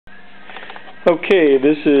Okay,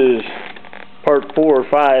 this is part 4 or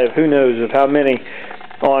 5, who knows of how many,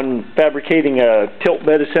 on fabricating a tilt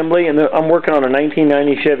bed assembly, and I'm working on a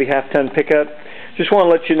 1990 Chevy half-ton pickup. Just want to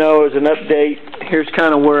let you know as an update, here's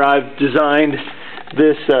kind of where I've designed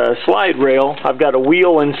this slide rail. I've got a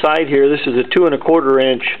wheel inside here. This is a 2 1/4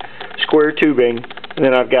 inch square tubing, and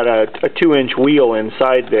then I've got a 2 inch wheel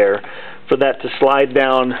inside there for that to slide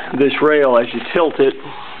down this rail as you tilt it.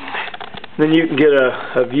 Then you can get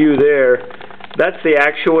a view there. That's the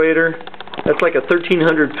actuator. That's like a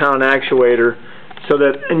 1,300 pound actuator. So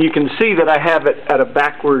that, and you can see that I have it at a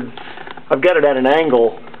backward, I've got it at an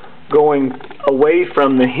angle going away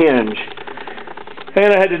from the hinge.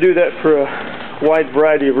 And I had to do that for a wide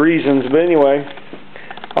variety of reasons. But anyway,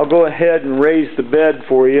 I'll go ahead and raise the bed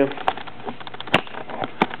for you.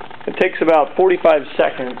 It takes about 45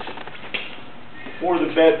 seconds for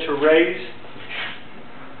the bed to raise.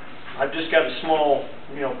 I've just got a small,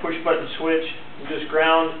 push button switch. You just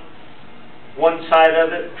ground one side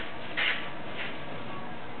of it.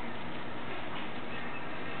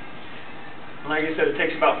 Like I said, it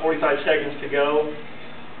takes about 45 seconds to go.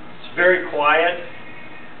 It's very quiet,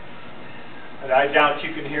 and I doubt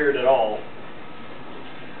you can hear it at all.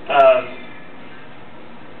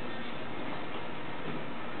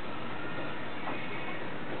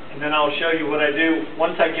 And then I'll show you what I do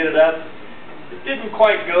once I get it up. It didn't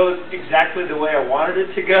quite go exactly the way I wanted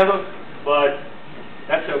it to go, but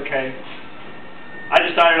that's okay. I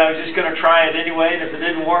decided I was just going to try it anyway, and if it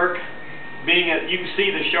didn't work, you can see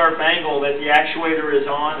the sharp angle that the actuator is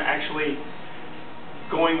on, actually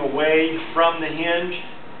going away from the hinge,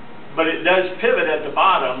 but it does pivot at the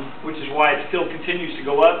bottom, which is why it still continues to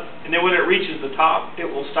go up, and then when it reaches the top, it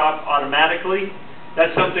will stop automatically.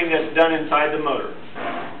 That's something that's done inside the motor.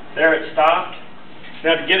 There, it stopped.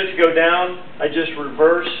 Now to get it to go down, I just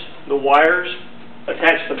reverse the wires,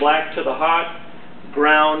 attach the black to the hot,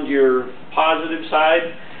 ground your positive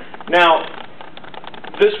side. Now,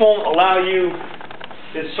 this won't allow you,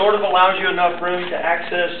 it sort of allows you enough room to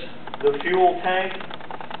access the fuel tank,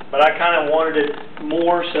 but I kind of wanted it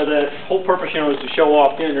more so that the whole purpose, is to show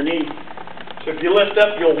off the underneath. So if you lift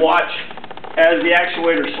up, you'll watch as the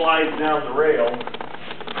actuator slides down the rail.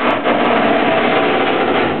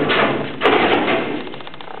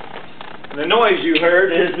 And the noise you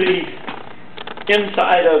heard is the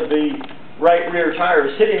inside of the right rear tire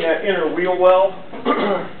is hitting that inner wheel well.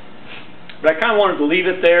 But I kind of wanted to leave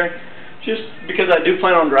it there just because I do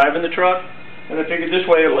plan on driving the truck, and I figured this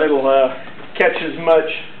way it'll catch as much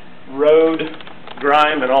road,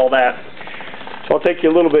 grime, and all that. So I'll take you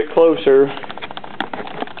a little bit closer.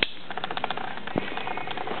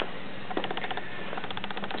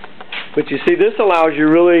 But you see, this allows you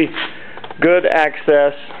really good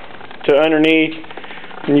access to underneath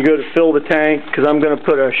when you go to fill the tank, because I'm going to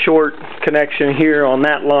put a short connection here on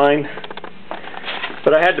that line.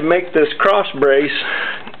 But I had to make this cross brace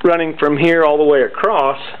running from here all the way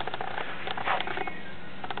across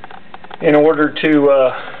in order to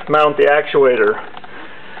mount the actuator.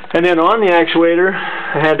 And then on the actuator,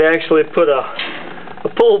 I had to actually put a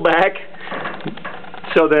pull back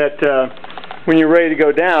so that when you're ready to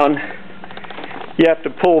go down, you have to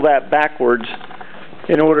pull that backwards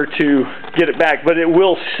in order to get it back. But it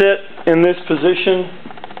will sit in this position.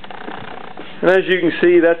 And as you can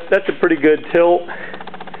see, that's a pretty good tilt.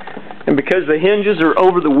 And because the hinges are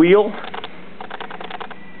over the wheel,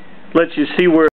 lets you see where